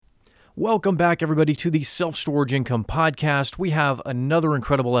Welcome back, everybody, to the Self-Storage Income Podcast. We have another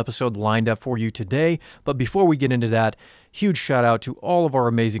incredible episode lined up for you today. But before we get into that, huge shout out to all of our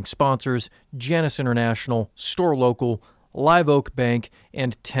amazing sponsors, Janus International, Store Local, Live Oak Bank,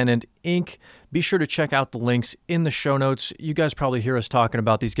 and Tenant Inc. Be sure to check out the links in the show notes. You guys probably hear us talking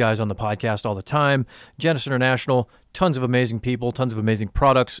about these guys on the podcast all the time. Janus International, tons of amazing people, tons of amazing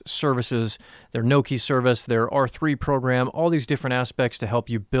products, services, their no-key service, their R3 program, all these different aspects to help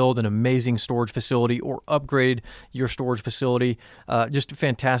you build an amazing storage facility or upgrade your storage facility. Just a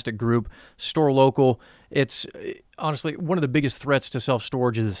fantastic group. Store Local, it's honestly one of the biggest threats to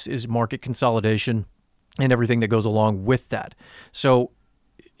self-storage is market consolidation and everything that goes along with that. So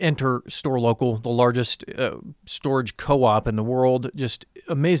enter Store Local, the largest storage co-op in the world. Just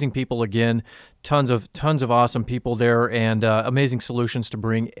amazing people again, tons of awesome people there, and amazing solutions to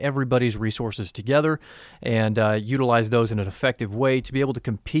bring everybody's resources together and utilize those in an effective way to be able to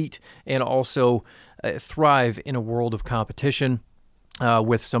compete and also thrive in a world of competition.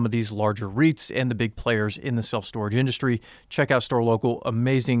 With some of these larger REITs and the big players in the self-storage industry. Check out Store Local.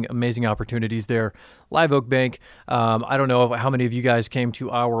 Amazing opportunities there. Live Oak Bank. I don't know how many of you guys came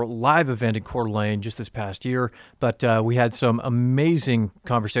to our live event in Coeur d'Alene just this past year, but we had some amazing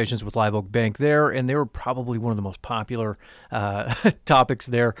conversations with Live Oak Bank there, and they were probably one of the most popular topics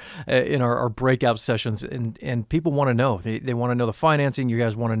there in our breakout sessions. And people want to know. They want to know the financing. You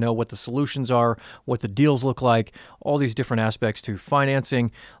guys want to know what the solutions are, what the deals look like, all these different aspects to financing.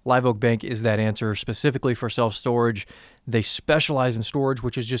 Live Oak Bank is that answer specifically for self-storage. They specialize in storage,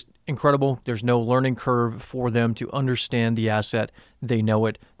 which is just incredible. There's no learning curve for them to understand the asset. They know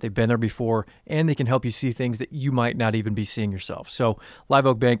it. They've been there before, and they can help you see things that you might not even be seeing yourself. So Live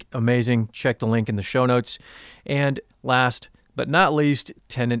Oak Bank, amazing. Check the link in the show notes. And last but not least,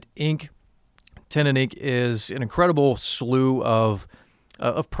 Tenant Inc. Tenant Inc. is an incredible slew of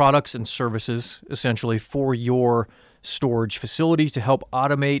products and services, essentially, for your storage facility to help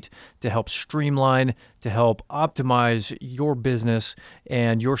automate, to help streamline, to help optimize your business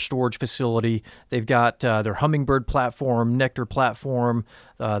and your storage facility. They've got their Hummingbird platform, Nectar platform,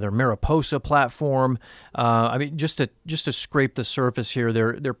 their Mariposa platform. Just to scrape the surface here,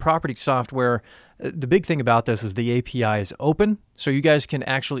 their property software. The big thing about this is the API is open, so you guys can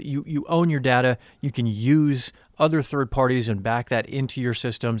actually, you own your data. You can use other third parties and back that into your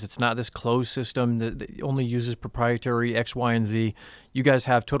systems. It's not this closed system that only uses proprietary X, Y, and Z. You guys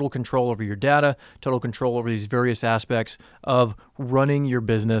have total control over your data, total control over these various aspects of running your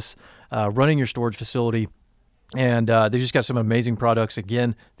business, running your storage facility. And they just got some amazing products.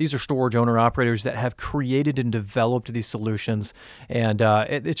 Again, these are storage owner-operators that have created and developed these solutions. And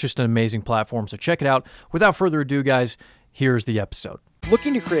it's just an amazing platform. So check it out. Without further ado, guys, here's the episode.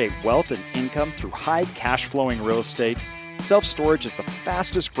 Looking to create wealth and income through high cash flowing real estate? Self-storage is the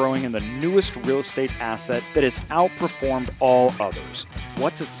fastest growing and the newest real estate asset that has outperformed all others.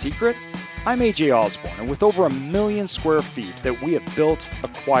 What's its secret? I'm AJ Osborne, and with over 1 million square feet that we have built,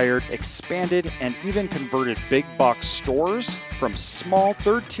 acquired, expanded, and even converted big box stores, from small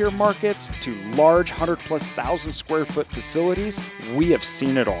third-tier markets to large 100,000+ square foot facilities, we have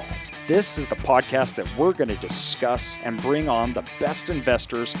seen it all. This is the podcast that we're going to discuss and bring on the best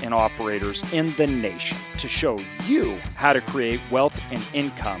investors and operators in the nation to show you how to create wealth and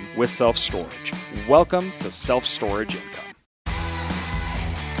income with self-storage. Welcome to Self-Storage Income.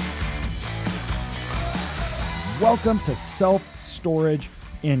 Welcome to Self-Storage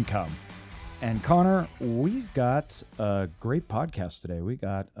Income. And Connor, we've got a great podcast today. We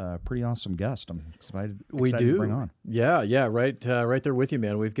got a pretty awesome guest. I'm excited to bring on. Yeah, right there with you,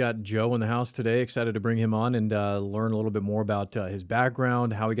 man. We've got Joe in the house today. Excited to bring him on and learn a little bit more about his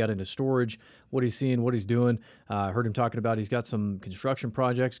background, how he got into storage, what he's seeing, what he's doing. Heard him talking about he's got some construction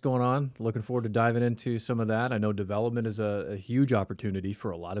projects going on. Looking forward to diving into some of that. I know development is a huge opportunity for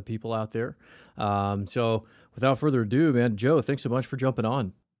a lot of people out there. So without further ado, man, Joe, thanks so much for jumping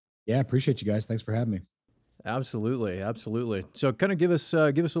on. Yeah, appreciate you guys. Thanks for having me. Absolutely. So kind of give us a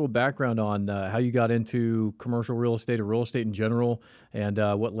little background on how you got into commercial real estate or real estate in general, and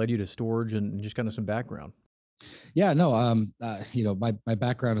what led you to storage, and just kind of some background. Yeah, no, my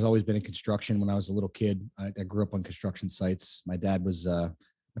background has always been in construction. When I was a little kid, I grew up on construction sites. My dad was,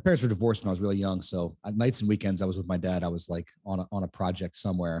 my parents were divorced when I was really young. So nights and weekends, I was with my dad. I was like on a project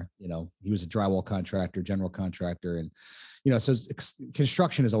somewhere. He was a drywall contractor, general contractor. And, so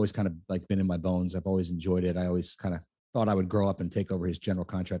construction has always kind of like been in my bones. I've always enjoyed it. I always kind of thought I would grow up and take over his general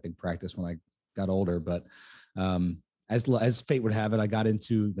contracting practice when I got older. But as fate would have it, I got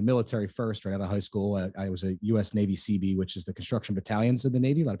into the military first right out of high school. I was a U.S. Navy CB, which is the construction battalions of the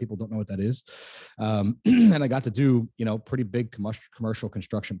Navy. A lot of people don't know what that is. And I got to do, pretty big commercial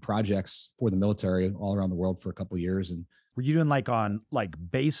construction projects for the military all around the world for a couple of years. And were you doing on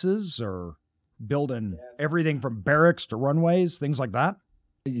bases or building everything from barracks to runways, things like that?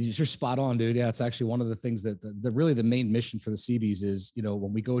 You're spot on, dude. Yeah, it's actually one of the things that really the main mission for the Seabees is,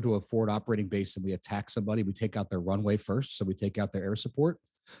 when we go to a forward operating base and we attack somebody, we take out their runway first. So we take out their air support.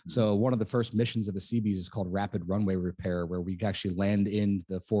 So one of the first missions of the Seabees is called rapid runway repair, where we actually land in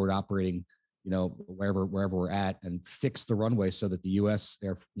the forward operating, wherever we're at, and fix the runway so that the U.S.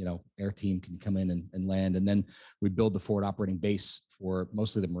 air team can come in and land. And then we build the forward operating base for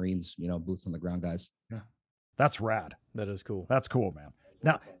mostly the Marines, boots on the ground guys. Yeah, that's rad. That is cool. That's cool, man.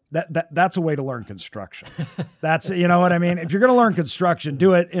 Now, that's a way to learn construction. That's, you know what I mean? If you're going to learn construction,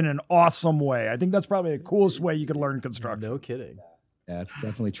 do it in an awesome way. I think that's probably the coolest way you could learn construction. No kidding. Yeah, it's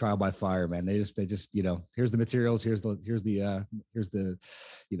definitely trial by fire, man. They just, here's the materials, here's the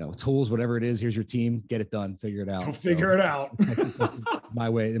tools, whatever it is. Here's your team. Get it done. Figure it out. Figure it out. It's my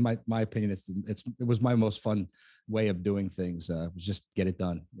way. In my opinion, it was my most fun way of doing things. Was just get it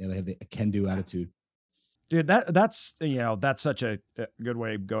done. They have the can-do attitude. Dude, that's such a good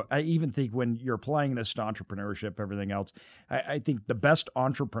way to go. I even think when you're applying this to entrepreneurship, everything else, I think the best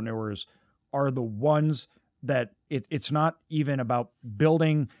entrepreneurs are the ones that it's not even about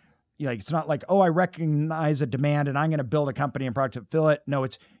building. It's not like, oh, I recognize a demand and I'm going to build a company and product to fill it. No,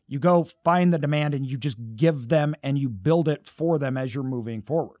 it's you go find the demand and you just give them and you build it for them as you're moving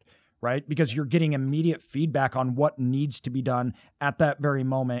forward. Right? Because you're getting immediate feedback on what needs to be done at that very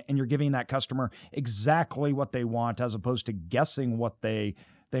moment. And you're giving that customer exactly what they want as opposed to guessing what they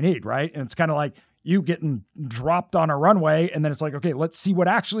need. Right. And it's kind of like you getting dropped on a runway. And then it's like, okay, let's see what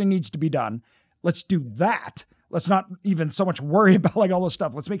actually needs to be done. Let's do that. Let's not even so much worry about all this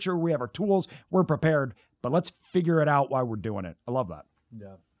stuff. Let's make sure we have our tools. We're prepared, but let's figure it out while we're doing it. I love that.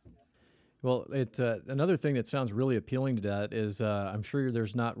 Yeah. Well, another thing that sounds really appealing to that is I'm sure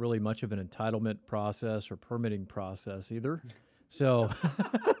there's not really much of an entitlement process or permitting process either. So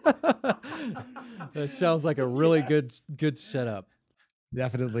that sounds like a really good setup.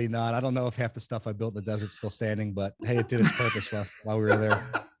 Definitely not. I don't know if half the stuff I built in the desert's still standing, but hey, it did its purpose while we were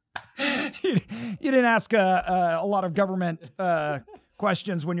there. You didn't ask a lot of government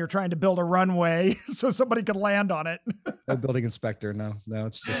questions when you're trying to build a runway so somebody could land on it. No building inspector. No,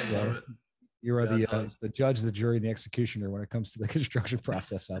 it's just you are the judge, the jury, and the executioner when it comes to the construction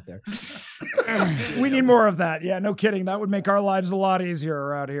process out there. We need more of that. Yeah, no kidding. That would make our lives a lot easier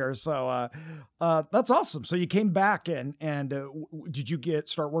around here. So that's awesome. So you came back and did you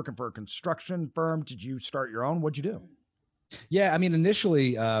start working for a construction firm? Did you start your own? What'd you do? Yeah, I mean,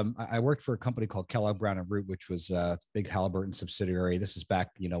 initially, I worked for a company called Kellogg Brown and Root, which was a big Halliburton subsidiary. This is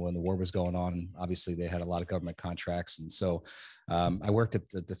back, when the war was going on. And obviously, they had a lot of government contracts. And so I worked at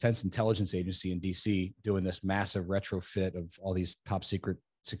the Defense Intelligence Agency in DC doing this massive retrofit of all these top secret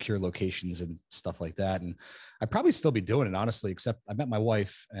secure locations and stuff like that. And I'd probably still be doing it, honestly, except I met my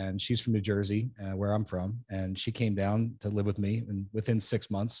wife and she's from New Jersey, where I'm from. And she came down to live with me. And within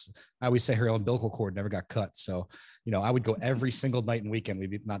 6 months, I always say her umbilical cord never got cut. So, I would go every single night and weekend,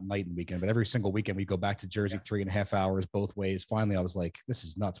 not night and weekend, but every single weekend we'd go back to Jersey, 3.5 hours both ways. Finally, I was like, this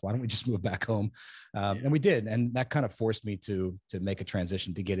is nuts. Why don't we just move back home? And we did. And that kind of forced me to make a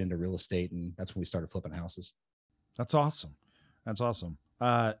transition to get into real estate. And that's when we started flipping houses. That's awesome.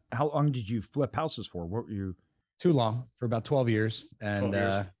 How long did you flip houses for? What were you? Too long, for about 12 years. And 12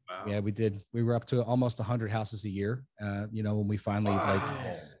 years. Wow. Yeah, we were up to almost 100 houses a year. When we finally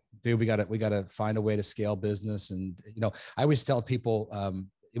dude, we got to find a way to scale business. And, I always tell people,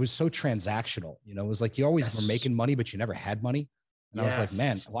 it was so transactional, it was like, you always were making money, but you never had money. And I was like,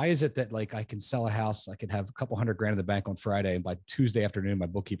 man, why is it that I can sell a house, I could have a couple $100,000 in the bank on Friday, and by Tuesday afternoon, my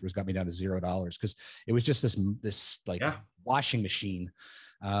bookkeeper's got me down to $0 because it was just this washing machine.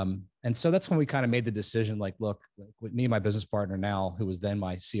 And so that's when we kind of made the decision, look, with me and my business partner now, who was then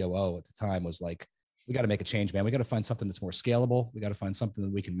my COO at the time, was like, we got to make a change, man. We got to find something that's more scalable. We got to find something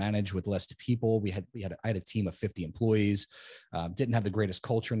that we can manage with less people. I had a team of 50 employees, didn't have the greatest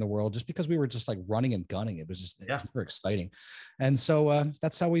culture in the world just because we were just running and gunning. It was just super exciting. And so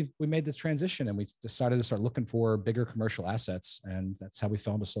that's how we made this transition. And we decided to start looking for bigger commercial assets. And that's how we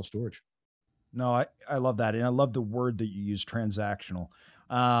fell into self-storage. No, I love that. And I love the word that you use, transactional.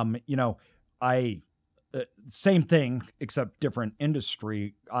 Same thing, except different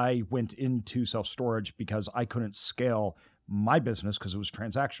industry. I went into self-storage because I couldn't scale my business because it was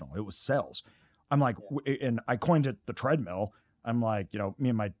transactional. It was sales. I'm like, and I coined it the treadmill. I'm like, me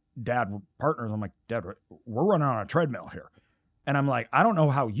and my dad were partners. I'm like, Dad, we're running on a treadmill here. And I'm like, I don't know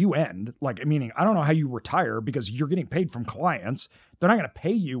how you end, like, meaning I don't know how you retire because you're getting paid from clients. They're not going to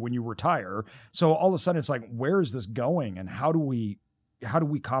pay you when you retire. So all of a sudden it's like, where is this going? And how do we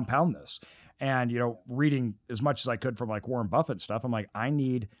compound this? And, reading as much as I could from like Warren Buffett stuff, I'm like, I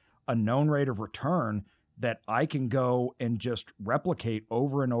need a known rate of return that I can go and just replicate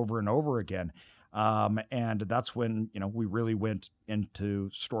over and over and over again. And that's when, we really went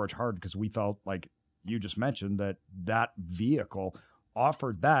into storage hard because we felt like you just mentioned that vehicle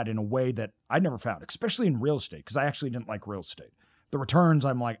offered that in a way that I never found, especially in real estate, because I actually didn't like real estate. The returns,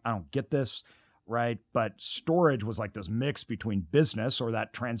 I'm like, I don't get this, right? But storage was like this mix between business or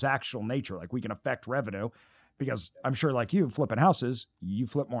that transactional nature, like we can affect revenue, because I'm sure like you flipping houses, you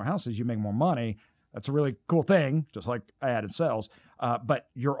flip more houses, you make more money. That's a really cool thing, just like I added sales, but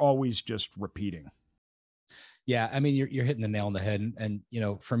you're always just repeating. Yeah, I mean, you're hitting the nail on the head, and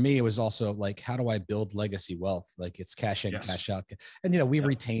for me, it was also like, how do I build legacy wealth? Like it's cash in, cash out, and we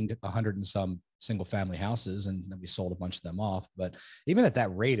retained 100 and some single family houses, and then we sold a bunch of them off. But even at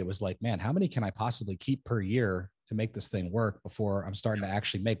that rate, it was like, man, how many can I possibly keep per year to make this thing work before I'm starting to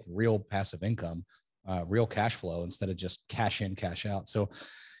actually make real passive income, real cash flow instead of just cash in, cash out. So,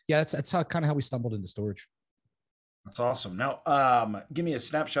 yeah, that's how we stumbled into storage. That's awesome. Now, give me a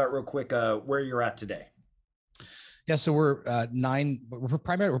snapshot real quick where you're at today. Yeah, so we're we're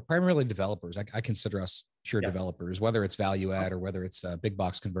primarily developers. I consider us pure developers, whether it's value add or whether it's big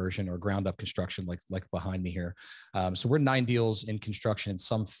box conversion or ground up construction, like behind me here. So we're 9 deals in construction in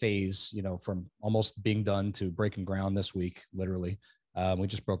some phase, from almost being done to breaking ground this week, literally. We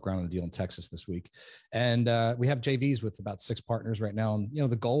just broke ground on a deal in Texas this week, and we have JVs with about 6 partners right now. And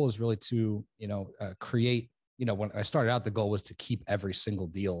the goal is really to create. When I started out, the goal was to keep every single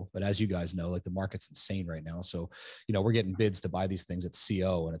deal. But as you guys know, like the market's insane right now. So, we're getting bids to buy these things at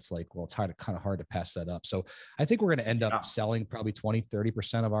CO, and it's like, well, it's kind of hard to pass that up. So I think we're going to end up selling probably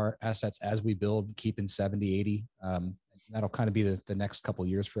 20-30% of our assets as we build, keeping 70-80. That'll kind of be the next couple of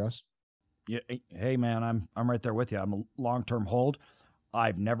years for us. Yeah. Hey man, I'm right there with you. I'm a long-term hold.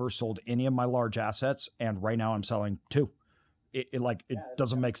 I've never sold any of my large assets. And right now I'm selling 2. It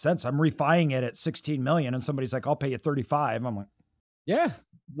doesn't make sense. I'm refining it at 16 million and somebody's like, I'll pay you 35. I'm like, yeah,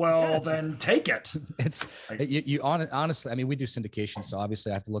 well, then take it. It's honestly, I mean, we do syndication. So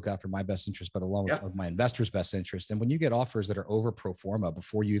obviously I have to look out for my best interest, but along with my investors' best interest. And when you get offers that are over pro forma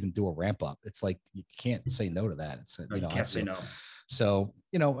before you even do a ramp up, it's like, you can't say no to that. It's, you can't say no. So,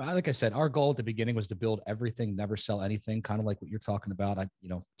 like I said, our goal at the beginning was to build everything, never sell anything, kind of like what you're talking about.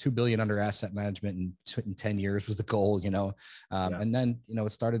 $2 billion under asset management in 10 years was the goal, and then,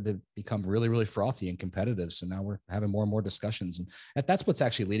 it started to become really, really frothy and competitive. So now we're having more and more discussions, and that's what's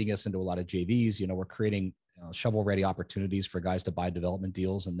actually leading us into a lot of JVs. We're creating shovel ready opportunities for guys to buy development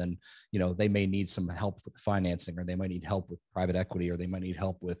deals. And then, they may need some help with financing, or they might need help with private equity, or they might need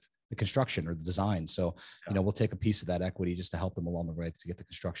help with the construction or the design. So, we'll take a piece of that equity just to help them along the way to get the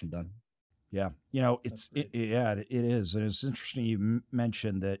construction done. Yeah. It is. And it's interesting. You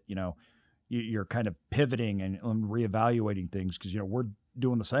mentioned that, you're kind of pivoting and reevaluating things because, we're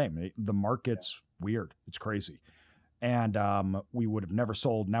doing the same. The market's weird. It's crazy. And we would have never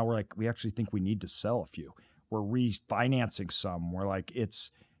sold. Now we're like, we actually think we need to sell a few. We're refinancing some. We're like,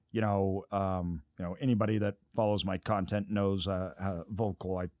 it's, anybody that follows my content knows how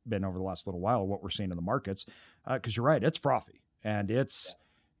vocal I've been over the last little while, what we're seeing in the markets. Because you're right, it's frothy, and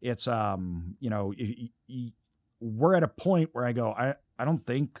we're at a point where I go, I don't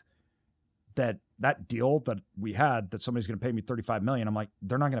think that deal that we had that somebody's going to pay me $35 million. I'm like,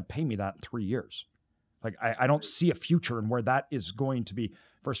 they're not going to pay me that in 3 years. Like, I don't see a future in where that is going to be.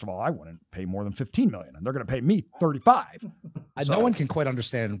 First of all, I wouldn't pay more than 15 million, and they're going to pay me 35. No one can quite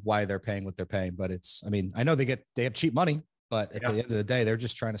understand why they're paying what they're paying, but I know they have cheap money, but at the end of the day, they're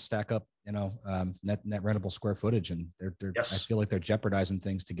just trying to stack up, net rentable square footage, and I feel like they're jeopardizing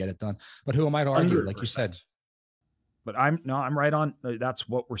things to get it done. But who am I to argue? 100%. Like you said. But I'm right on. That's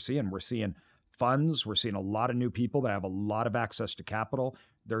what we're seeing. We're seeing funds. We're seeing a lot of new people that have a lot of access to capital.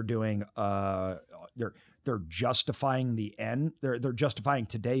 They're doing, they're justifying the end. They're justifying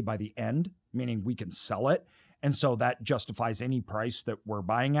today by the end, meaning we can sell it. And so that justifies any price that we're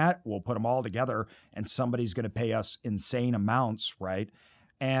buying at. We'll put them all together and somebody's going to pay us insane amounts, right?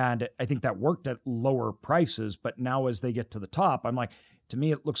 And I think that worked at lower prices, but now as they get to the top, I'm like, to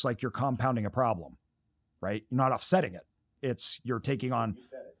me, it looks like you're compounding a problem, right? You're not offsetting it. You're taking on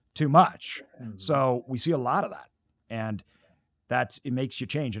too much. Mm-hmm. So we see a lot of that. And it makes you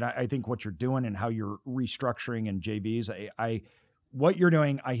change. And I think what you're doing and how you're restructuring in JVs, what you're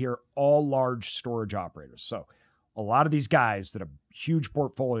doing, I hear all large storage operators. So a lot of these guys that have huge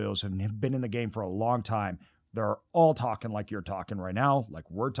portfolios and have been in the game for a long time, they're all talking like you're talking right now, like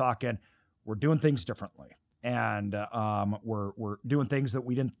we're talking. We're doing things differently. And we're doing things that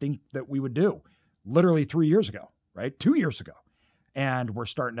we didn't think that we would do literally 3 years ago, right? 2 years ago. And we're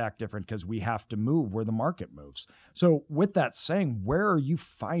starting to act different because we have to move where the market moves. So with that saying, where do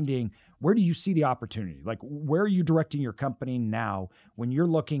you see the opportunity? Like, where are you directing your company now when you're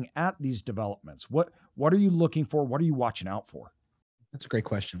looking at these developments? What are you looking for? What are you watching out for? That's a great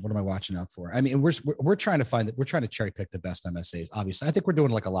question. What am I watching out for? I mean, we're trying to find that. We're trying to cherry pick the best MSAs. Obviously, I think we're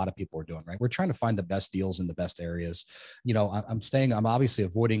doing like a lot of people are doing, right? We're trying to find the best deals in the best areas. I'm obviously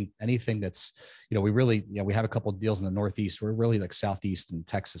avoiding anything that's, we have a couple of deals in the Northeast. We're really like Southeast and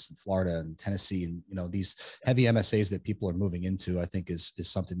Texas and Florida and Tennessee, and these heavy MSAs that people are moving into, I think is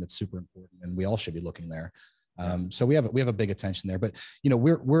something that's super important, and we all should be looking there. So we have a big attention there, but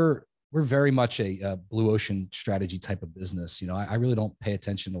we're very much a blue ocean strategy type of business. I really don't pay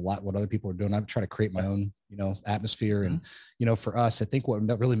attention to what other people are doing. I try to create my own, atmosphere. And, for us, I think what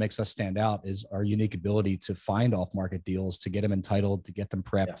really makes us stand out is our unique ability to find off-market deals, to get them entitled, to get them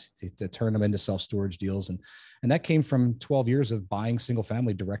prepped, to turn them into self-storage deals. And that came from 12 years of buying single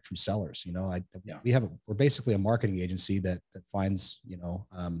family direct from sellers. We're basically a marketing agency that finds,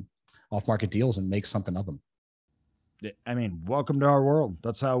 off-market deals and makes something of them. I mean, welcome to our world.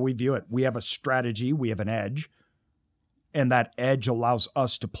 That's how we view it. We have a strategy, we have an edge, and that edge allows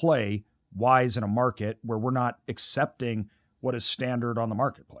us to play wise in a market where we're not accepting what is standard on the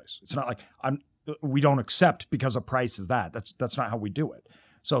marketplace. It's not like we don't accept because a price is that. That's not how we do it.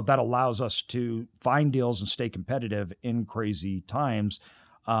 So that allows us to find deals and stay competitive in crazy times.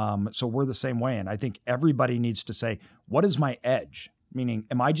 So we're the same way. And I think everybody needs to say, what is my edge? Meaning,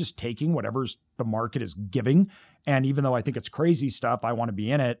 am I just taking whatever's the market is giving? And even though I think it's crazy stuff, I want to be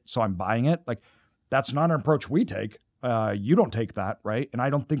in it, so I'm buying it. Like, that's not an approach we take. You don't take that, right? And I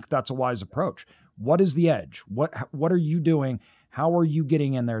don't think that's a wise approach. What is the edge? What are you doing? How are you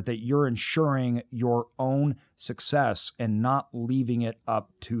getting in there that you're ensuring your own success and not leaving it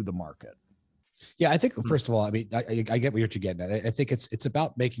up to the market? Yeah, I think first of all, I mean, I get what you're getting at. I think it's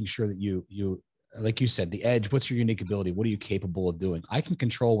about making sure that you like you said, the edge, what's your unique ability? What are you capable of doing? I can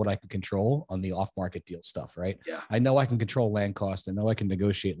control what I can control on the off-market deal stuff, right? Yeah. I know I can control land cost. I know I can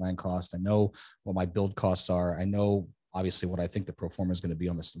negotiate land cost. I know what my build costs are. I know obviously what I think the pro forma is going to be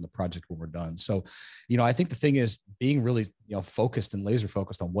on the project when we're done. So, I think the thing is being really, focused and laser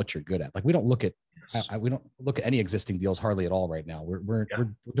focused on what you're good at. Like we don't look at any existing deals hardly at all right now. We're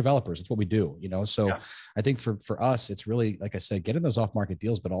developers. It's what we do, So I think for us, it's really, like I said, getting those off market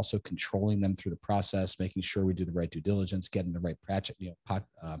deals, but also controlling them through the process, making sure we do the right due diligence, getting the right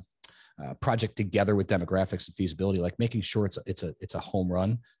project together with demographics and feasibility, like making sure it's a home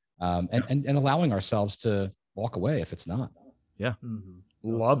run, and allowing ourselves to walk away if it's not. Yeah. Mm-hmm.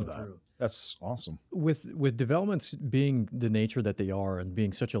 Love that. True. That's awesome. With developments being the nature that they are and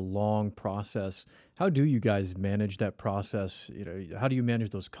being such a long process, how do you guys manage that process? How do you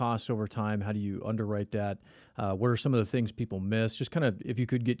manage those costs over time? How do you underwrite that? What are some of the things people miss? Just kind of, if you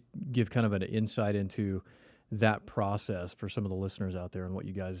could give kind of an insight into that process for some of the listeners out there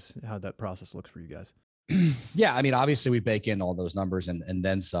and how that process looks for you guys. Yeah, I mean, obviously we bake in all those numbers and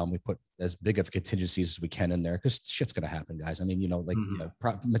then some. We put as big of contingencies as we can in there because shit's going to happen, guys. I mean,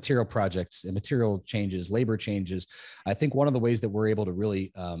 material projects and material changes, labor changes. I think one of the ways that we're able to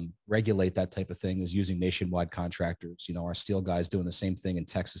really regulate that type of thing is using nationwide contractors. Our steel guy's doing the same thing in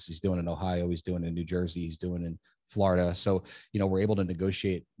Texas. He's doing it in Ohio. He's doing it in New Jersey. He's doing it in Florida. So, we're able to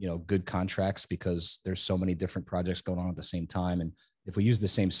negotiate, good contracts because there's so many different projects going on at the same time. And if we use the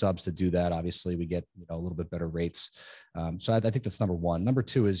same subs to do that, obviously we get, a little bit better rates. So I think that's number one. Number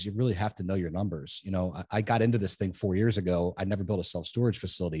two is you really have to know your numbers. I got into this thing 4 years ago. I never built a self-storage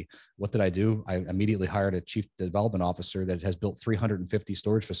facility. What did I do? I immediately hired a chief development officer that has built 350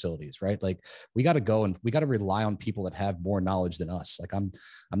 storage facilities, right? Like we got to go and we got to rely on people that have more knowledge than us. Like I'm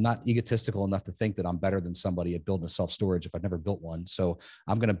not egotistical enough to think that I'm better than somebody at building a self-storage if I've never built one. So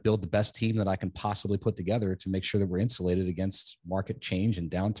I'm going to build the best team that I can possibly put together to make sure that we're insulated against market change and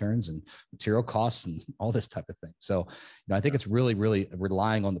downturns and material costs and all this type of thing. So, I think it's really, really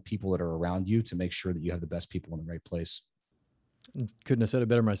relying on the people that are around you to make sure that you have the best people in the right place. Couldn't have said it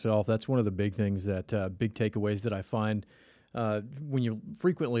better myself. That's one of the big things big takeaways that I find when you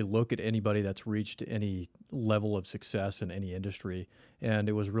frequently look at anybody that's reached any level of success in any industry, and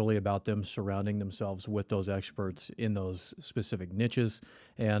it was really about them surrounding themselves with those experts in those specific niches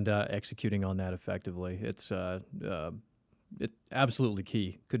and executing on that effectively. It's absolutely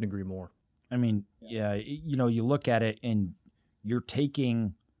key. Couldn't agree more. I mean, yeah, you look at it and you're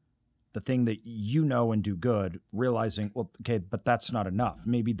taking the thing that you know and do good, realizing, well, okay, but that's not enough.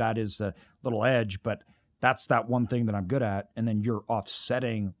 Maybe that is a little edge, but that's that one thing that I'm good at. And then you're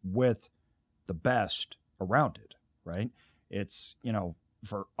offsetting with the best around it, right? It's,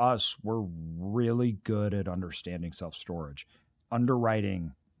 for us, we're really good at understanding self-storage,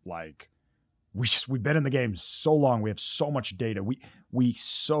 underwriting. Like we've been in the game so long. We have so much data. We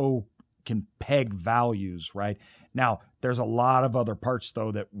so can peg values, right? Now, there's a lot of other parts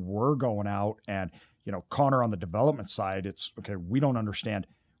though that we're going out and, Connor on the development side, it's okay. We don't understand.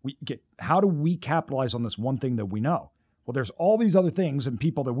 How do we capitalize on this one thing that we know? Well, there's all these other things and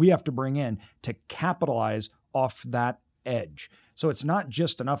people that we have to bring in to capitalize off that edge. So it's not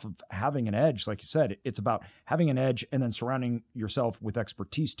just enough of having an edge. Like you said, it's about having an edge and then surrounding yourself with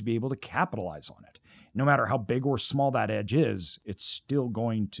expertise to be able to capitalize on it. No matter how big or small that edge is, you're still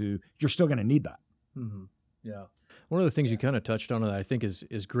going to need that. Mm-hmm. Yeah. One of the things you kind of touched on that I think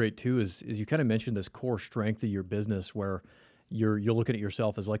is great too, is you kind of mentioned this core strength of your business where you're looking at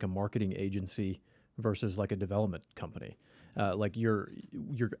yourself as like a marketing agency versus like a development company. Like your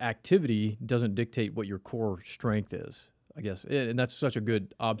activity doesn't dictate what your core strength is, I guess. And that's such a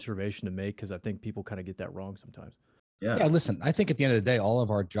good observation to make because I think people kind of get that wrong sometimes. Yeah. Listen, I think at the end of the day, all of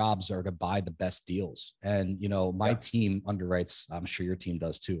our jobs are to buy the best deals. And, my team underwrites, I'm sure your team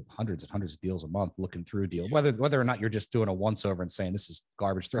does too, hundreds and hundreds of deals a month, looking through a deal, whether or not you're just doing a once over and saying, this is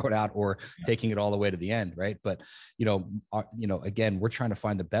garbage, throw it out, or taking it all the way to the end. Right. But, again, we're trying to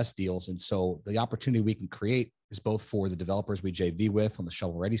find the best deals. And so the opportunity we can create is both for the developers we JV with on the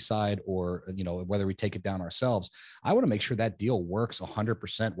shovel ready side, or, whether we take it down ourselves. I want to make sure that deal works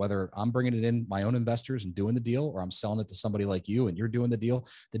 100%, whether I'm bringing it in my own investors and doing the deal, or I'm selling it to somebody like you and you're doing the deal.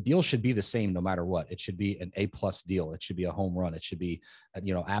 The deal should be the same no matter what. It should be an A+ deal. It should be a home run. It should be,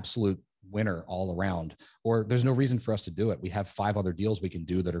 absolute winner all around, or there's no reason for us to do it. We have 5 other deals we can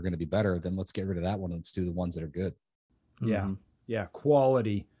do that are going to be better. Then let's get rid of that one. And let's do the ones that are good. Yeah. Mm-hmm. Yeah.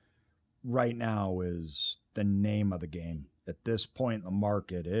 Quality right now is the name of the game. At this point in the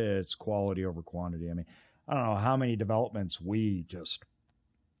market, it's quality over quantity. I mean, I don't know how many developments we just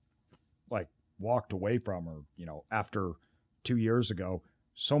walked away from, or, after 2 years ago,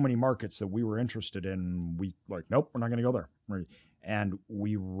 so many markets that we were interested in, we nope, we're not going to go there. And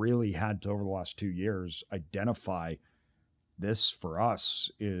we really had to, over the last 2 years, identify this for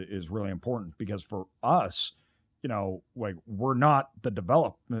us is really important, because for us, we're not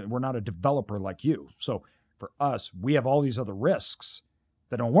a developer like you. So for us, we have all these other risks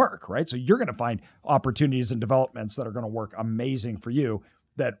that don't work, right? So you're going to find opportunities and developments that are going to work amazing for you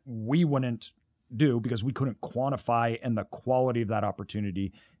that we wouldn't do because we couldn't quantify, and the quality of that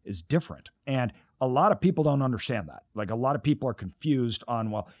opportunity is different. And a lot of people don't understand that. Like, a lot of people are confused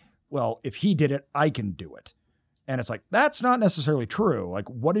on, well, if he did it, I can do it. And it's like, that's not necessarily true. Like,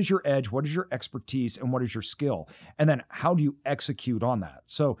 what is your edge? What is your expertise? And what is your skill? And then how do you execute on that?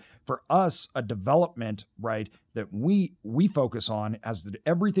 So for us, a development, right, that we focus on has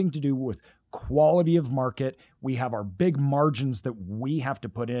everything to do with quality of market. We have our big margins that we have to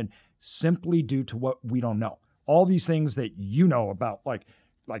put in simply due to what we don't know. All these things that you know about, like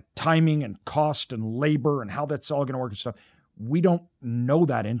timing and cost and labor and how that's all going to work and stuff, we don't know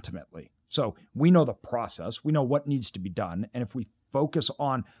that intimately. So we know the process, we know what needs to be done. And if we focus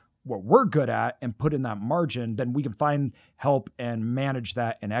on what we're good at and put in that margin, then we can find help and manage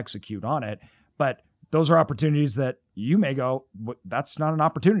that and execute on it. But those are opportunities that you may go, that's not an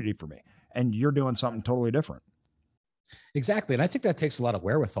opportunity for me. And you're doing something totally different. Exactly. And I think that takes a lot of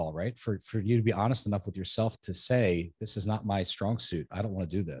wherewithal, right? For you to be honest enough with yourself to say, this is not my strong suit. I don't want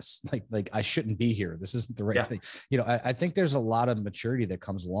to do this. Like I shouldn't be here. This isn't the right thing. I think there's a lot of maturity that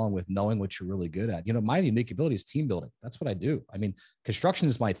comes along with knowing what you're really good at. My unique ability is team building. That's what I do. I mean, construction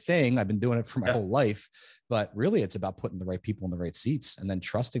is my thing. I've been doing it for my whole life, but really it's about putting the right people in the right seats and then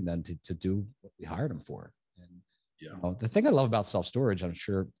trusting them to do what we hired them for. The thing I love about self-storage, I'm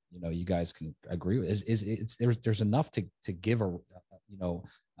sure, you guys can agree with, is there's enough to give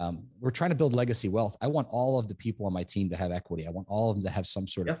we're trying to build legacy wealth. I want all of the people on my team to have equity. I want all of them to have some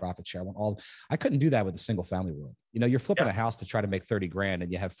sort of profit share. I couldn't do that with a single family world. You're flipping a house to try to make 30 grand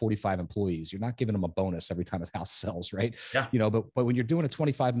and you have 45 employees. You're not giving them a bonus every time a house sells, right? Yeah. But when you're doing a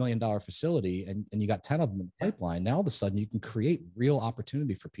 $25 million facility and you got 10 of them in the pipeline, now all of a sudden you can create real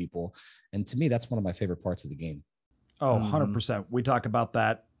opportunity for people. And to me, that's one of my favorite parts of the game. Oh, 100%. We talk about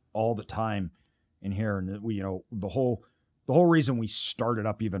that all the time in here. And we, the whole reason we started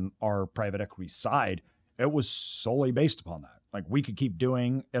up even our private equity side, it was solely based upon that. Like, we could keep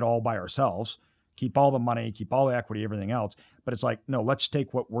doing it all by ourselves, keep all the money, keep all the equity, everything else. But it's like, no, let's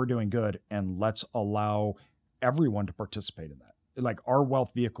take what we're doing good and let's allow everyone to participate in that. like our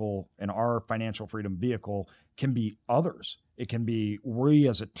wealth vehicle and our financial freedom vehicle can be others. It can be we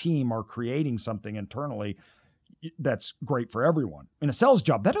as a team are creating something internally that's great for everyone. In a sales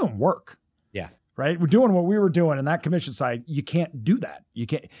job, that doesn't work. Yeah. Right. We're doing what we were doing in that commission side. You can't do that. You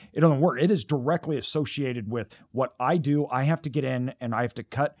can't, it doesn't work. It is directly associated with what I do. I have to get in and I have to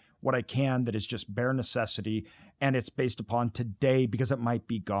cut what I can that is just bare necessity. And it's based upon today because it might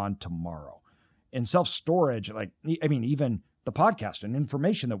be gone tomorrow. In self-storage, like, I mean, even the podcast and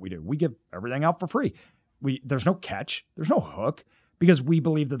information that we do, we give everything out for free. There's no catch. There's no hook because we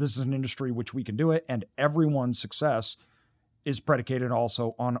believe that this is an industry which we can do it. And everyone's success is predicated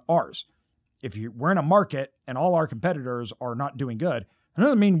also on ours. If we're in a market and all our competitors are not doing good, that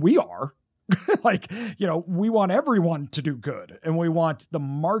doesn't mean we are. Like, we want everyone to do good and we want the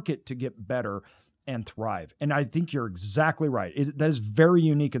market to get better and thrive. And I think you're exactly right. That is very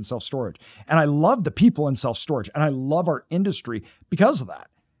unique in self-storage. And I love the people in self-storage and I love our industry because of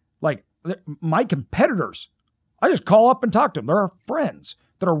that. Like my competitors, I just call up and talk to them. They're our friends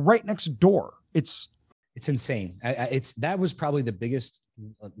that are right next door. It's insane. That was probably the biggest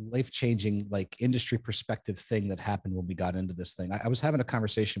life-changing, like industry perspective thing that happened when we got into this thing. I was having a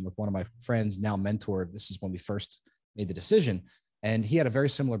conversation with one of my friends, now mentor. This is when we first made the decision. And he had a very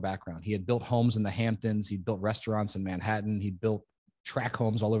similar background. He had built homes in the Hamptons. He'd built restaurants in Manhattan. He'd built tract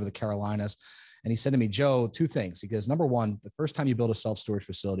homes all over the Carolinas. And he said to me, Joe, two things. He goes, number one, the first time you build a self-storage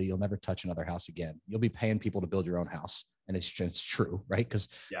facility, you'll never touch another house again. You'll be paying people to build your own house. And it's true, right? Because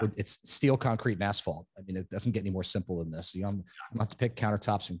it's steel, concrete, and asphalt. I mean, it doesn't get any more simple than this. You don't have to pick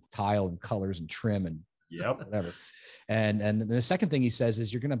countertops and tile and colors and trim and whatever. And the second thing he says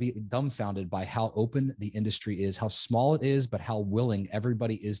is you're going to be dumbfounded by how open the industry is, how small it is, but how willing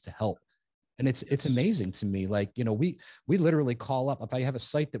everybody is to help. And it's amazing to me. Like, we literally call up, if I have a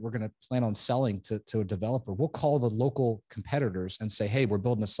site that we're going to plan on selling to a developer, we'll call the local competitors and say, hey, we're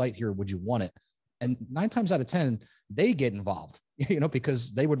building a site here. Would you want it? And 9 times out of 10, they get involved,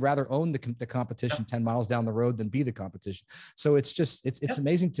 because they would rather own the competition 10 miles down the road than be the competition. So it's just, it's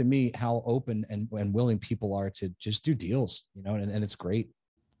amazing to me how open and willing people are to just do deals, and it's great.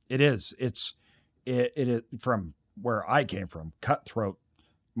 It is. It is from where I came from, cutthroat,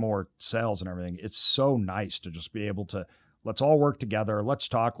 more sales and everything. It's so nice to just be able to, let's all work together. Let's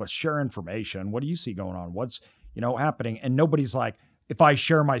talk, let's share information. What do you see going on? What's, happening? And nobody's like, if I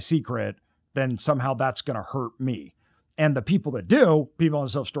share my secret, then somehow that's going to hurt me. And the people that do, people in the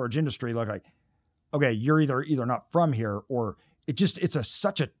self-storage industry, look like, okay, you're either not from here or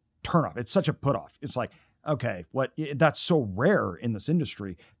such a turnoff. It's such a put off. It's like, okay, that's so rare in this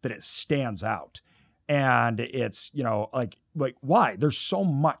industry that it stands out. And it's, like why? There's so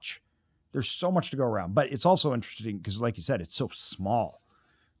much to go around, but it's also interesting because like you said, it's so small.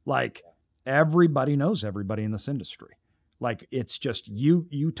 Like everybody knows everybody in this industry. Like it's just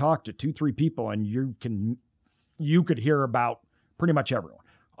you talk to 2-3 people and you could hear about pretty much everyone.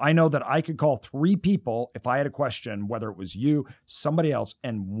 I know that I could call 3 people if I had a question, whether it was you, somebody else,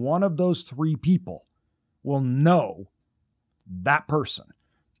 and one of those 3 people will know that person.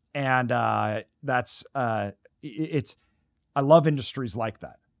 And that's I love industries like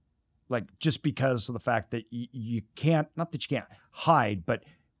that. Like just because of the fact that you can't, not that you can't hide, but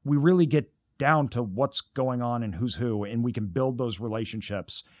we really get down to what's going on and who's who, and we can build those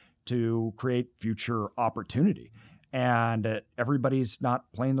relationships to create future opportunity. And everybody's not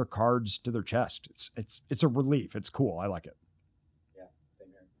playing their cards to their chest. It's a relief. It's cool. I like it. Yeah. Same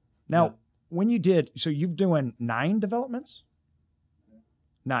here. Now, when you did, so you've doing 9 developments?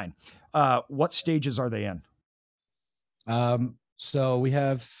 9. What stages are they in? So we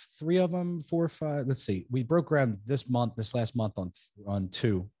have 3 of them, 4 or 5. Let's see. We broke ground this last month on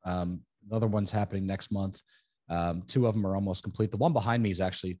 2. The other one's happening next month. 2 of them are almost complete. The one behind me is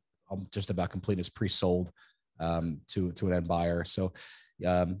actually just about complete. It's pre-sold to an end buyer. So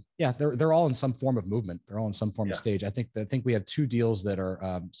they're all in some form of movement. They're all in some form of stage. I think we have 2 deals that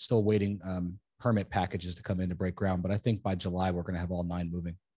are still waiting permit packages to come in to break ground. But I think by July, we're going to have all 9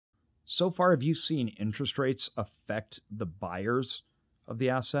 moving. So far, have you seen interest rates affect the buyers of the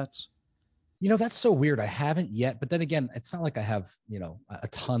assets? That's so weird. I haven't yet, but then again, it's not like I have, a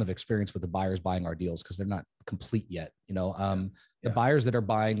ton of experience with the buyers buying our deals because they're not complete yet. The buyers that are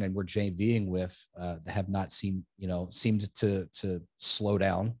buying and we're JVing with have not seemed to slow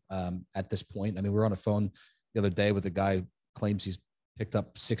down at this point. I mean, we were on a phone the other day with a guy who claims he's picked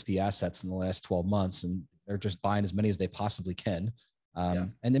up 60 assets in the last 12 months and they're just buying as many as they possibly can.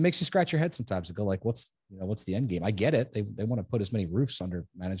 And it makes you scratch your head sometimes and go like, what's the end game? I get it. They want to put as many roofs under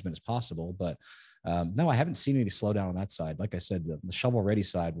management as possible, but no, I haven't seen any slowdown on that side. Like I said, the shovel ready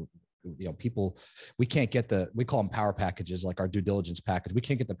side, people, we can't get we call them power packages, like our due diligence package. We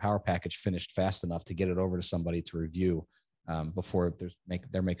can't get the power package finished fast enough to get it over to somebody to review before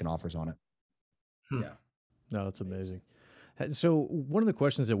they're making offers on it. Yeah. No, that's amazing. So one of the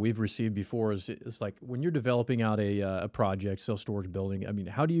questions that we've received before is like, when you're developing out a project, self-storage building, I mean,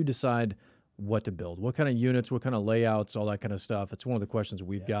 how do you decide what to build? What kind of units, what kind of layouts, all that kind of stuff? It's one of the questions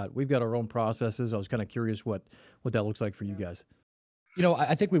we've got. We've got our own processes. I was kind of curious what that looks like for you guys.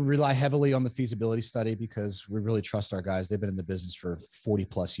 I think we rely heavily on the feasibility study because we really trust our guys. They've been in the business for 40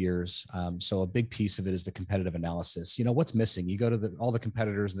 plus years. So a big piece of it is the competitive analysis. What's missing? You go to all the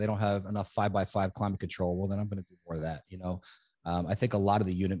competitors and they don't have enough 5x5 climate control. Well, then I'm going to do more of that. I think a lot of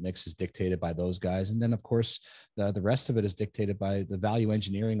the unit mix is dictated by those guys. And then of course, the rest of it is dictated by the value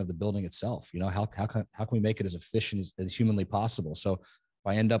engineering of the building itself. How can we make it as efficient as humanly possible? So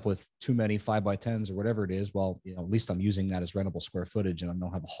if I end up with too many 5x10s or whatever it is, well, at least I'm using that as rentable square footage and I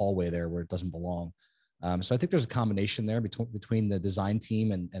don't have a hallway there where it doesn't belong. So I think there's a combination there between the design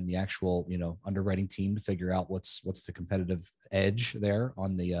team and the actual, underwriting team to figure out what's the competitive edge there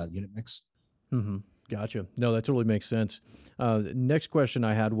on the unit mix. Mm-hmm. Gotcha. No, that totally makes sense. Next question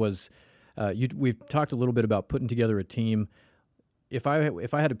I had was, we've talked a little bit about putting together a team. If I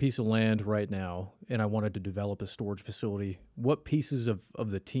had a piece of land right now and I wanted to develop a storage facility, what pieces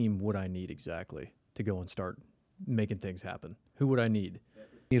of the team would I need exactly to go and start making things happen? Who would I need?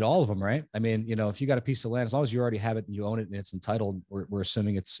 Need all of them, right? I mean, if you got a piece of land, as long as you already have it and you own it and it's entitled, we're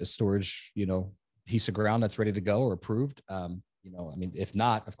assuming it's a storage, piece of ground that's ready to go or approved. If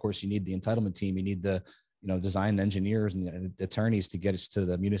not, of course, you need the entitlement team. You need the, design engineers and the attorneys to get us to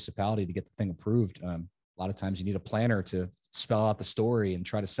the municipality to get the thing approved. A lot of times you need a planner to spell out the story and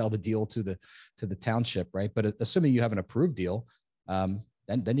try to sell the deal to the township, right? But assuming you have an approved deal,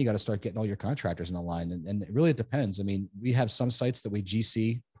 then you got to start getting all your contractors in a line. And it depends. I mean, we have some sites that we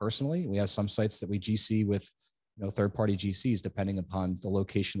GC personally. We have some sites that we GC with, third-party GCs, depending upon the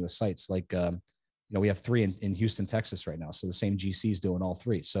location of the sites. Like, we have 3 in Houston, Texas right now. So the same GC is doing all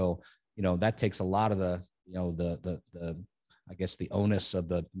 3. So, that takes a lot of the I guess the onus of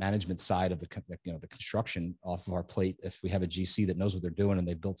the management side of the construction off of our plate if we have a GC that knows what they're doing and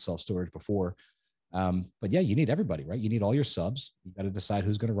they've built self-storage before. But yeah, you need everybody, right? You need all your subs. You got to decide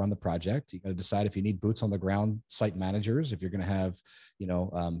who's going to run the project. You got to decide if you need boots on the ground site managers, if you're going to have,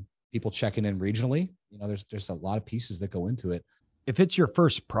 people checking in regionally. There's a lot of pieces that go into it. If it's your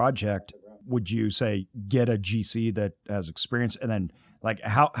first project, would you say get a GC that has experience? And then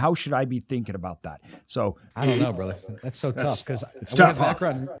how should I be thinking about that? So I don't know, brother. That's so tough because it's tough.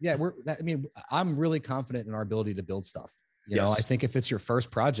 Background. Yeah, I'm really confident in our ability to build stuff. I think if it's your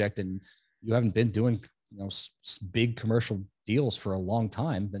first project and you haven't been doing big commercial deals for a long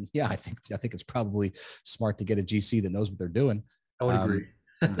time, then yeah, I think it's probably smart to get a GC that knows what they're doing. I would agree.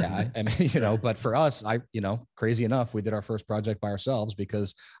 Yeah, I mean, but for us, crazy enough, we did our first project by ourselves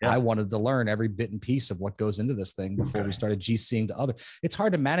because I wanted to learn every bit and piece of what goes into this thing before we started GCing to other. It's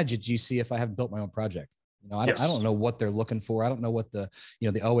hard to manage a GC if I haven't built my own project. I don't know what they're looking for. I don't know what the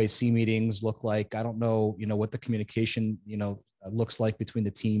OAC meetings look like. I don't know, what the communication, looks like between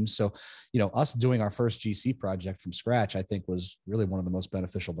the teams. So, us doing our first GC project from scratch, I think was really one of the most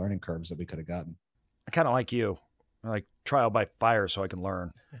beneficial learning curves that we could have gotten. I kind of like you. I like trial by fire so I can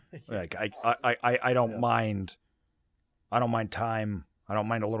learn. Like I don't mind. I don't mind time. I don't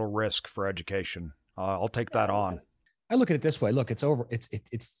mind a little risk for education. I'll take that on. I look at it this way. Look, it's over.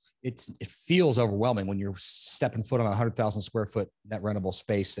 It feels overwhelming when you're stepping foot on 100,000 square foot net rentable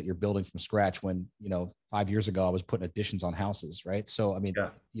space that you're building from scratch. When 5 years ago I was putting additions on houses, right? So I mean,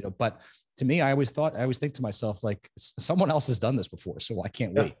 but to me, I always think to myself, like, someone else has done this before, so I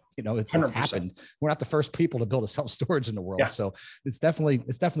can't wait. It's happened. We're not the first people to build a self-storage in the world, so it's definitely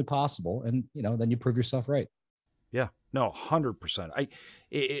possible. And then you prove yourself right. Yeah, no, 100%.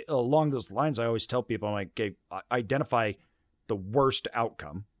 Along those lines, I always tell people, I'm like, okay, identify the worst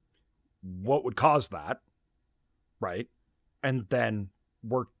outcome. What would cause that, right? And then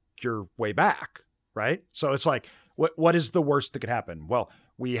work your way back, right? So it's like, what is the worst that could happen? Well,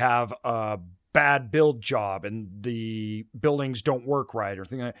 we have a bad build job and the buildings don't work right or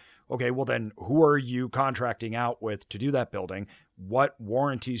something like that. Okay, well then who are you contracting out with to do that building? What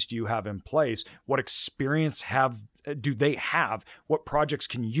warranties do you have in place? What experience do they have? What projects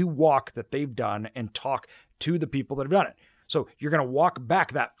can you walk that they've done and talk to the people that have done it? So you're going to walk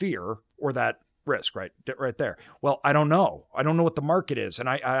back that fear or that risk, right there. Well, I don't know. I don't know what the market is, and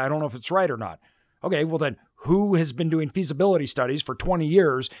I don't know if it's right or not. Okay, well then, who has been doing feasibility studies for 20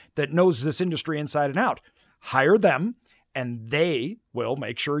 years that knows this industry inside and out? Hire them, and they will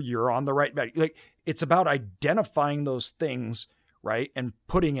make sure you're on the right. Like, it's about identifying those things right? And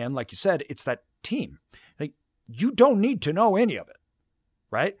putting in, like you said, it's that team. Like, you don't need to know any of it,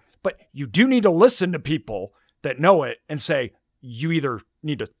 right? But you do need to listen to people that know it and say, you either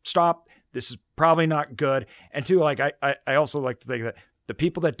need to stop, this is probably not good. And two, like I also like to think that the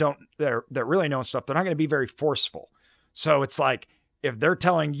people that that really know stuff, they're not going to be very forceful. So it's like, if they're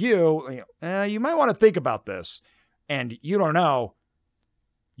telling you, you might want to think about this, and you don't know,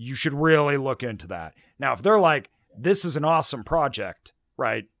 you should really look into that. Now, if they're like, this is an awesome project,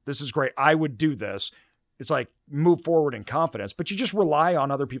 right? This is great, I would do this. It's like, move forward in confidence, but you just rely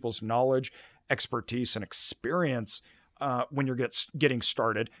on other people's knowledge, expertise, and experience when you're getting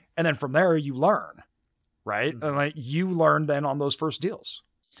started. And then from there, you learn, right? And like, you learn then on those first deals.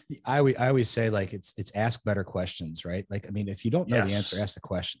 I always say, like, it's ask better questions, right? Like, I mean, if you don't know the answer, ask the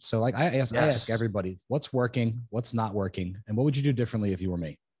question. So like I ask everybody, what's working, what's not working, and what would you do differently if you were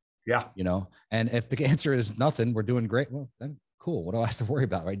me? Yeah. And if the answer is nothing, we're doing great. Well, then cool. What do I have to worry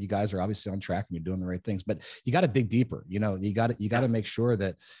about? Right. You guys are obviously on track and you're doing the right things, but you got to dig deeper. You got to make sure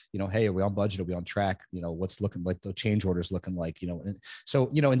that, hey, are we on budget? Are we on track? What's looking like the change orders looking like, and so,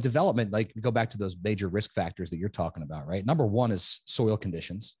 in development, like, go back to those major risk factors that you're talking about, right? Number one is soil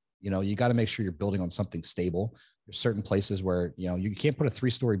conditions. You got to make sure you're building on something stable. There's certain places where, you can't put a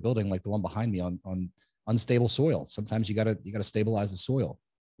 3-story building like the one behind me on unstable soil. Sometimes you got to stabilize the soil.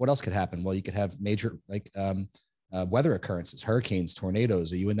 What else could happen? Well, you could have major, weather occurrences, hurricanes,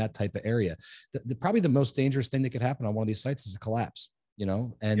 tornadoes. Are you in that type of area? Probably the most dangerous thing that could happen on one of these sites is a collapse,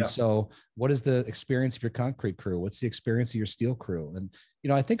 So what is the experience of your concrete crew? What's the experience of your steel crew? And,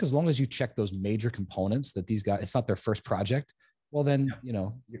 I think as long as you check those major components that these guys, it's not their first project, well, then,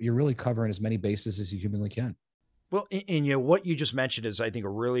 you're really covering as many bases as you humanly can. Well, and what you just mentioned is, I think,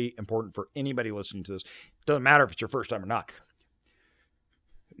 really important for anybody listening to this. Doesn't matter if it's your first time or not.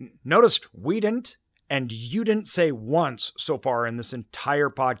 Notice we didn't, and you didn't say once so far in this entire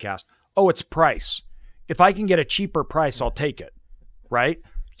podcast, oh, it's price. If I can get a cheaper price, I'll take it, right?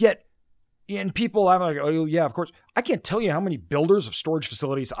 Yet, and people have like, oh, yeah, of course. I can't tell you how many builders of storage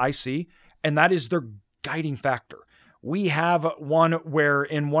facilities I see, and that is their guiding factor. We have one where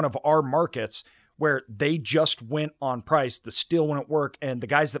in one of our markets where they just went on price, the steel wouldn't work, and the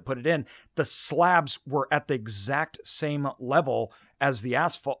guys that put it in, the slabs were at the exact same level as the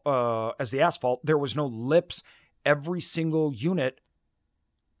asphalt. There was no lips. Every single unit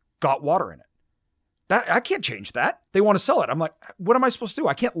got water in it. That I can't change that. They want to sell it. I'm like, what am I supposed to do?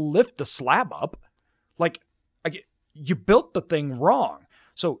 I can't lift the slab up. Like, you built the thing wrong.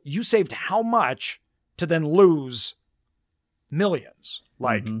 So you saved how much to then lose millions?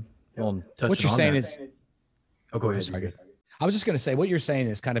 Like, well, what you're saying is, oh, go ahead. Sorry. I was just going to say, what you're saying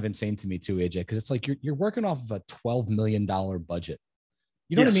is kind of insane to me too, AJ, because it's like you're working off of a $12 million budget.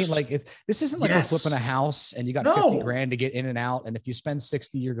 You know what I mean? Like, this isn't like we're flipping a house and you got 50 grand to get in and out. And if you spend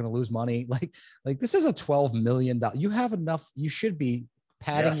 60, you're going to lose money. Like this is a $12 million. You have enough. You should be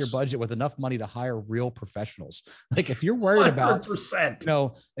padding your budget with enough money to hire real professionals. Like, if you're worried about, a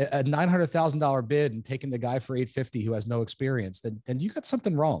 $900,000 bid and taking the guy for $850 who has no experience, then you got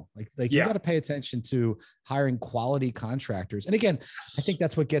something wrong. Like you got to pay attention to hiring quality contractors. And again, I think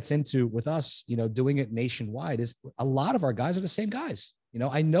that's what gets into with us, doing it nationwide, is a lot of our guys are the same guys.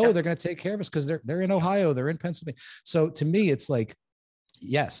 I know they're going to take care of us because they're in Ohio, they're in Pennsylvania. So to me, it's like,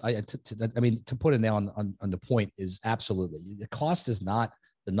 yes, to put a nail on the point is absolutely. The cost is not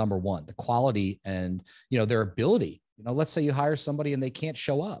the number one. The quality and, their ability. Let's say you hire somebody and they can't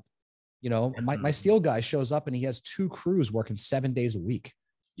show up. My steel guy shows up and he has 2 crews working 7 days a week.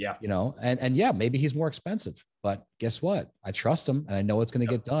 Yeah. And yeah, maybe he's more expensive, but guess what? I trust him and I know it's going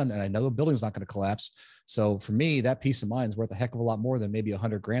to get done and I know the building's not going to collapse. So for me, that peace of mind is worth a heck of a lot more than maybe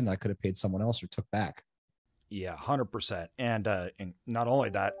 $100,000 that I could have paid someone else or took back. Yeah, 100%. And not only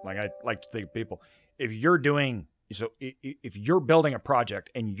that, like, I like to think people, if you're building a project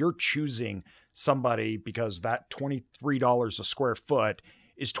and you're choosing somebody because that $23 a square foot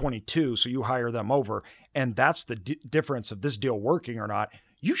is 22, so you hire them over, and that's the difference of this deal working or not,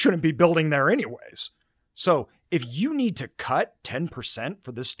 you shouldn't be building there anyways. So if you need to cut 10%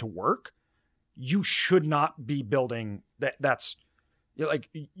 for this to work, you should not be building that. That's like,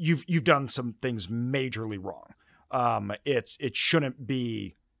 you've done some things majorly wrong. It shouldn't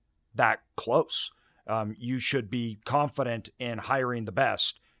be that close. You should be confident in hiring the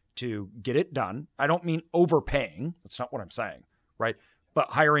best to get it done. I don't mean overpaying. That's not what I'm saying, right?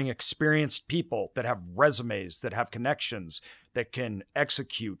 But hiring experienced people that have resumes, that have connections, that can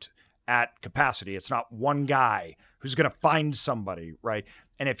execute at capacity. It's not one guy who's going to find somebody, right?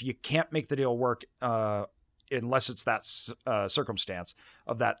 And if you can't make the deal work, unless it's that circumstance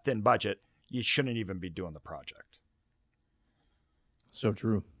of that thin budget, you shouldn't even be doing the project. So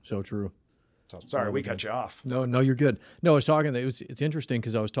true. So true. So sorry, we cut you off. No, you're good. No, I was talking. It's interesting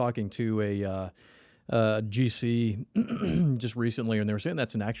because I was talking to a GC just recently, and they were saying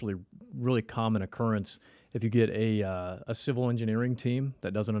that's an actually really common occurrence. If you get a civil engineering team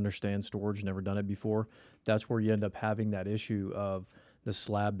that doesn't understand storage, never done it before, that's where you end up having that issue of the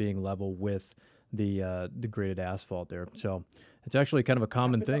slab being level with the graded asphalt there. So it's actually kind of a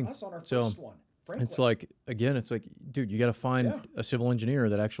common thing. So it's like, again, it's like, dude, you got to find a civil engineer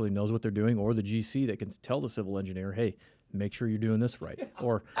that actually knows what they're doing, or the GC that can tell the civil engineer, hey, make sure you're doing this right.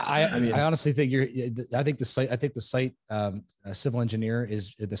 Or I mean, I honestly think I think the site civil engineer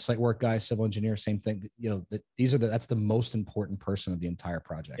is the site work guy, civil engineer, same thing. You know, that's the most important person of the entire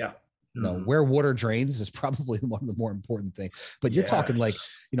project. Yeah. You know, where water drains is probably one of the more important things. But you're talking like,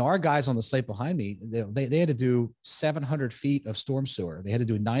 you know, our guys on the site behind me, they had to do 700 feet of storm sewer. They had to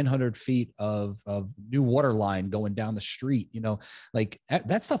do 900 feet of new water line going down the street. You know, like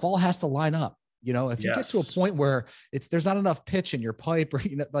that stuff all has to line up. You know, if you get to a point where there's not enough pitch in your pipe, or,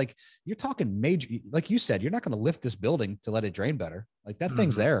 you know, like you're talking major, like you said, you're not going to lift this building to let it drain better. Like that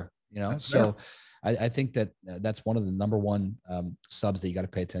thing's there, you know? So I think that that's one of the number one subs that you got to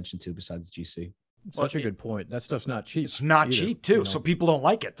pay attention to besides GC. Such a good point. That stuff's not cheap. It's not either, cheap too. You know? So people don't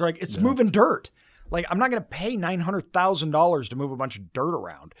like it. They're like, it's moving dirt. Like, I'm not going to pay $900,000 to move a bunch of dirt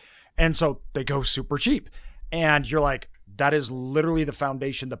around. And so they go super cheap. And you're like, that is literally the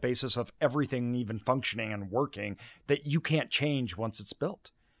foundation, the basis of everything even functioning and working, that you can't change once it's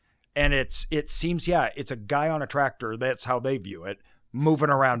built. And it seems, it's a guy on a tractor. That's how they view it, moving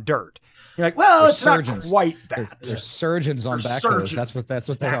around dirt. You're like, well, it's surgeons. Not quite that. They're surgeons on backhoes. That's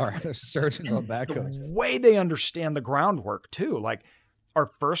what they are. They're surgeons on backhoes. The way they understand the groundwork too. Like our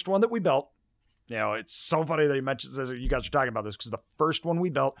first one that we built, you know, it's so funny that he mentions this. You guys are talking about this because the first one we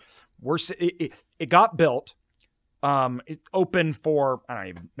built, it got built. It opened for, I don't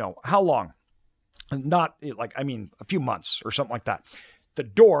even know how long, not like, I mean, a few months or something like that. The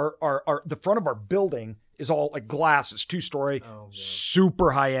door, the front of our building is all like glass. It's 2-story,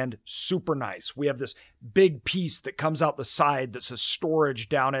 super high end, super nice. We have this big piece that comes out the side that says storage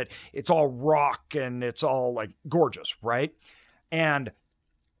down it. It's all rock and it's all like gorgeous, right? And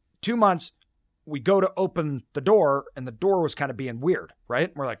 2 months, we go to open the door and the door was kind of being weird, right?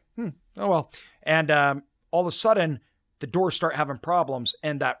 And we're like, oh well. And all of a sudden, the doors start having problems,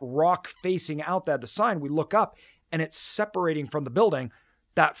 and that rock facing out the sign, we look up, and it's separating from the building.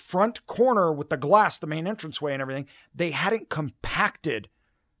 That front corner with the glass, the main entranceway and everything, they hadn't compacted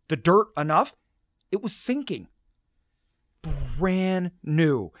the dirt enough. It was sinking. Brand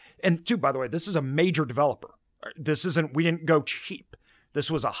new. And two, by the way, this is a major developer. We didn't go cheap. This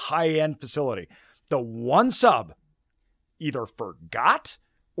was a high-end facility. The one sub either forgot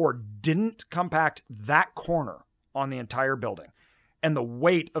or didn't compact that corner on the entire building. And the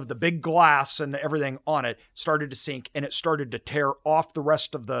weight of the big glass and everything on it started to sink, and it started to tear off the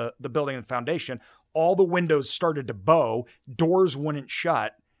rest of the building and foundation. All the windows started to bow, doors wouldn't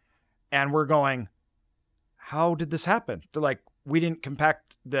shut, and we're going, how did this happen? They're like,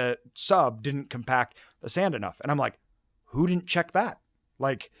 the sub didn't compact the sand enough. And I'm like, who didn't check that?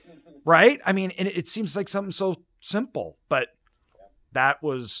 Like, right? I mean, and it seems like something so simple, but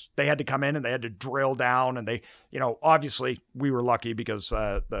they had to come in and they had to drill down, and they, you know, obviously we were lucky because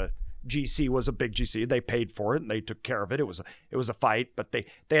the GC was a big GC. They paid for it and they took care of it. It was a fight, but they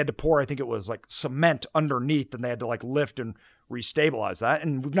had to pour, I think it was like cement underneath, and they had to like lift and restabilize that.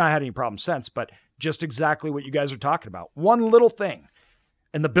 And we've not had any problems since, but just exactly what you guys are talking about. One little thing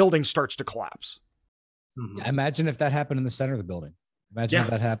and the building starts to collapse. Mm-hmm. Imagine if that happened in the center of the building. Imagine if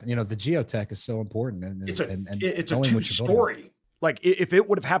that happened. You know, the geotech is so important. And it's a 2-story. Like if it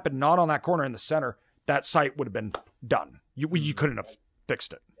would have happened not on that corner in the center, that site would have been done. You couldn't have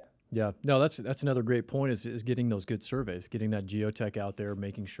fixed it. Yeah, no, that's another great point is getting those good surveys, getting that geotech out there,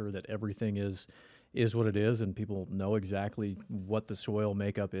 making sure that everything is what it is, and people know exactly what the soil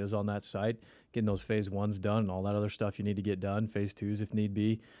makeup is on that site, getting those phase 1s done and all that other stuff you need to get done, phase 2s if need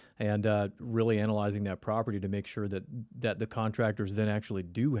be, and really analyzing that property to make sure that the contractors then actually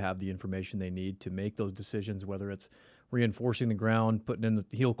do have the information they need to make those decisions, whether it's reinforcing the ground, putting in the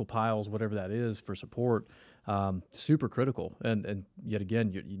helical piles, whatever that is for support, super critical. And yet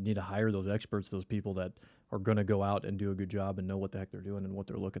again, you need to hire those experts, those people that are going to go out and do a good job and know what the heck they're doing and what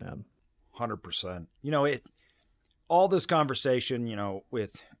they're looking at. 100%. You know, all this conversation, you know,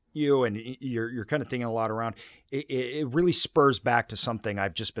 with you and you're kind of thinking a lot around, it really spurs back to something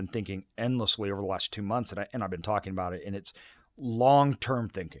I've just been thinking endlessly over the last 2 months. And I've been talking about it, and it's long-term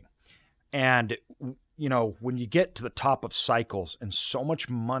thinking. And you know, when you get to the top of cycles and so much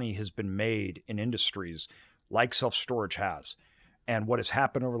money has been made in industries like self-storage has, and what has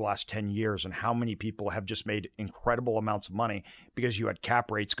happened over the last 10 years and how many people have just made incredible amounts of money because you had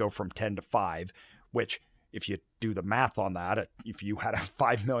cap rates go from 10 to 5, which if you do the math on that, if you had a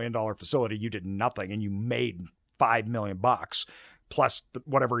 $5 million facility, you did nothing and you made $5 million plus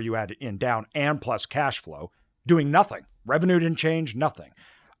whatever you had in down and plus cash flow, doing nothing. Revenue didn't change, nothing.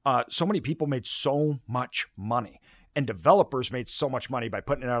 So many people made so much money, and developers made so much money by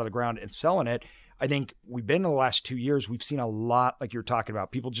putting it out of the ground and selling it. I think we've been in the last 2 years, we've seen a lot, like you're talking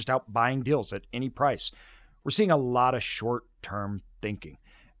about, people just out buying deals at any price. We're seeing a lot of short-term thinking.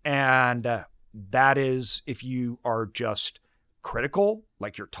 And that is, if you are just critical,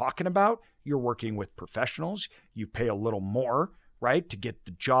 like you're talking about, you're working with professionals, you pay a little more, right, to get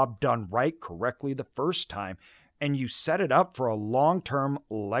the job done right, correctly the first time, and you set it up for a long-term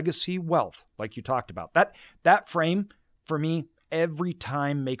legacy wealth, like you talked about. That frame, for me, every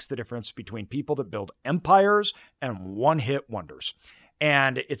time makes the difference between people that build empires and one-hit wonders.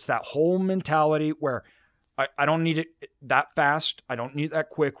 And it's that whole mentality where I don't need it that fast. I don't need that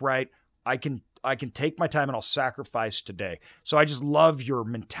quick, right? I can take my time and I'll sacrifice today. So I just love your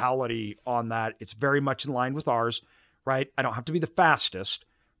mentality on that. It's very much in line with ours, right? I don't have to be the fastest,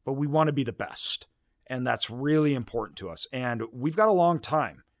 but we want to be the best. And that's really important to us. And we've got a long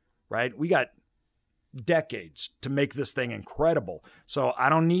time, right? We got decades to make this thing incredible. So I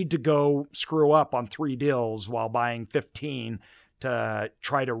don't need to go screw up on 3 deals while buying 15 to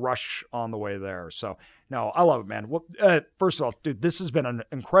try to rush on the way there. So no, I love it, man. Well, first of all, dude, this has been an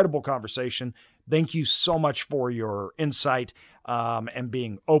incredible conversation. Thank you so much for your insight and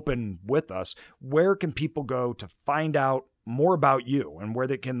being open with us. Where can people go to find out more about you and where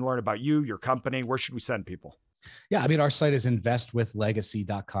they can learn about you, your company? Where should we send people? Yeah, I mean, our site is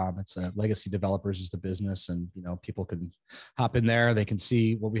investwithlegacy.com. It's Legacy Developers is the business, and people can hop in there. They can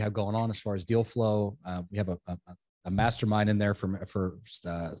see what we have going on as far as deal flow. We have a mastermind in there for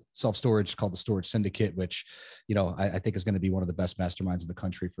self-storage called the Storage Syndicate, which, I think is going to be one of the best masterminds in the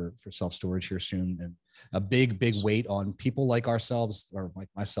country for self-storage here soon. And a big weight on people like ourselves, or like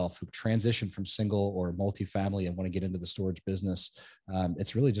myself, who transition from single or multifamily and want to get into the storage business.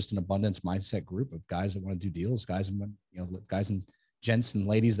 It's really just an abundance mindset group of guys that want to do deals, guys and gents and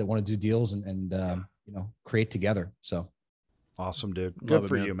ladies that want to do deals and create together. So. Awesome, dude. Good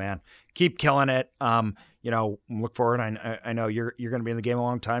for you, man. Keep killing it. Look forward. I know you're going to be in the game a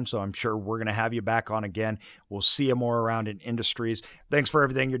long time, so I'm sure we're going to have you back on again. We'll see you more around in industries. Thanks for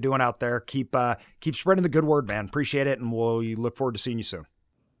everything you're doing out there. Keep spreading the good word, man. Appreciate it, and we'll look forward to seeing you soon.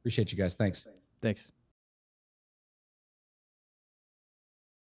 Appreciate you guys. Thanks. Thanks.